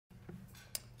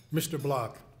Mr.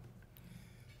 Bloch.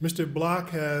 Mr. Bloch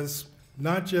has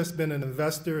not just been an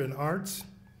investor in arts,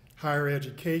 higher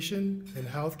education, and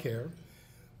healthcare,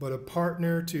 but a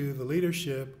partner to the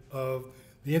leadership of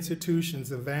the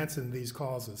institutions advancing these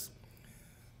causes.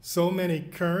 So many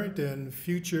current and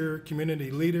future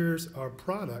community leaders are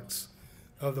products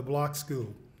of the Bloch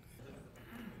School.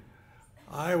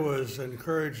 I was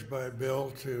encouraged by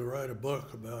Bill to write a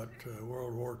book about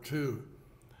World War II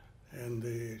and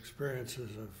the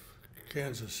experiences of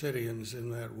Kansas Cityans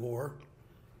in that war.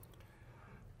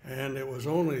 And it was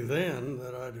only then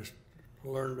that I just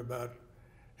learned about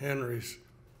Henry's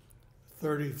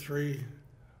 33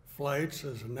 flights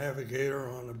as a navigator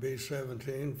on a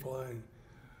B-17 flying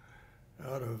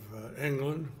out of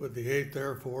England with the 8th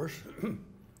Air Force.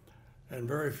 And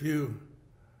very few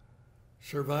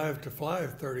survived to fly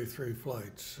 33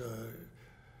 flights.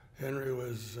 Henry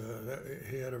was,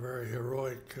 he had a very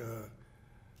heroic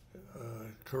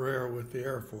career with the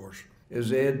Air Force.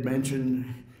 As Ed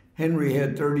mentioned, Henry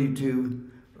had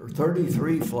 32 or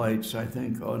 33 flights, I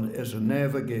think, as a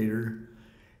navigator.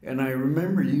 And I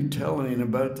remember you telling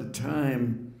about the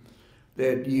time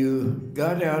that you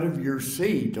got out of your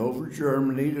seat over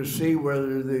Germany to see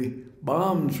whether the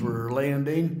bombs were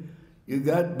landing. You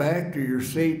got back to your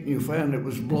seat and you found it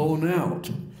was blown out.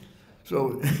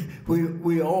 So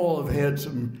we all have had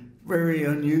some very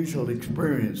unusual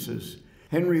experiences.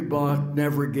 Henry Bloch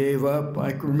never gave up.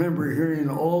 I can remember hearing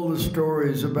all the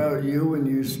stories about you when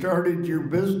you started your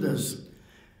business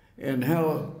and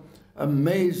how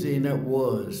amazing it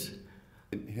was.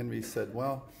 Henry said,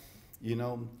 well, you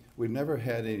know, we never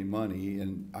had any money,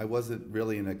 and I wasn't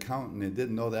really an accountant and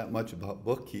didn't know that much about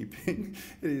bookkeeping.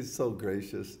 He's so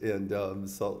gracious and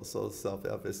so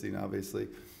self-effacing, obviously.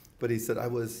 But he said,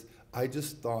 I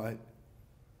just thought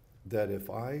that if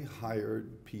I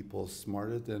hired people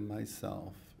smarter than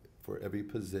myself for every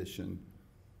position,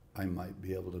 I might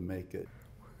be able to make it.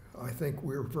 I think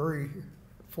we're very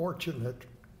fortunate,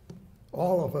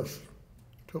 all of us,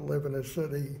 to live in a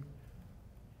city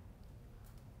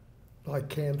like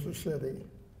Kansas City.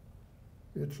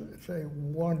 It's a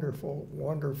wonderful,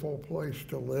 wonderful place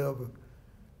to live.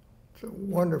 It's a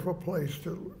wonderful place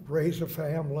to raise a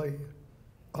family.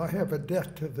 I have a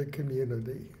debt to the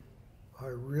community. I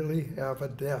really have a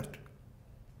debt.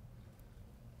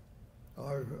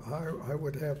 I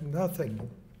would have nothing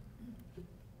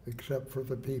except for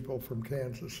the people from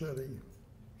Kansas City.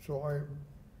 So I'm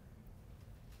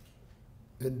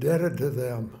indebted to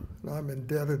them, and I'm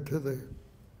indebted to the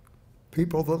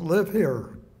people that live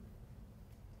here.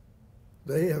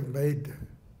 They have made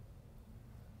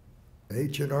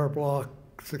H&R Block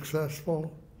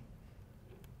successful,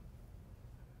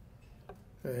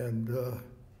 and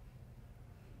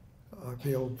I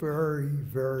feel very,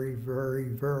 very, very,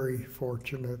 very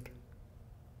fortunate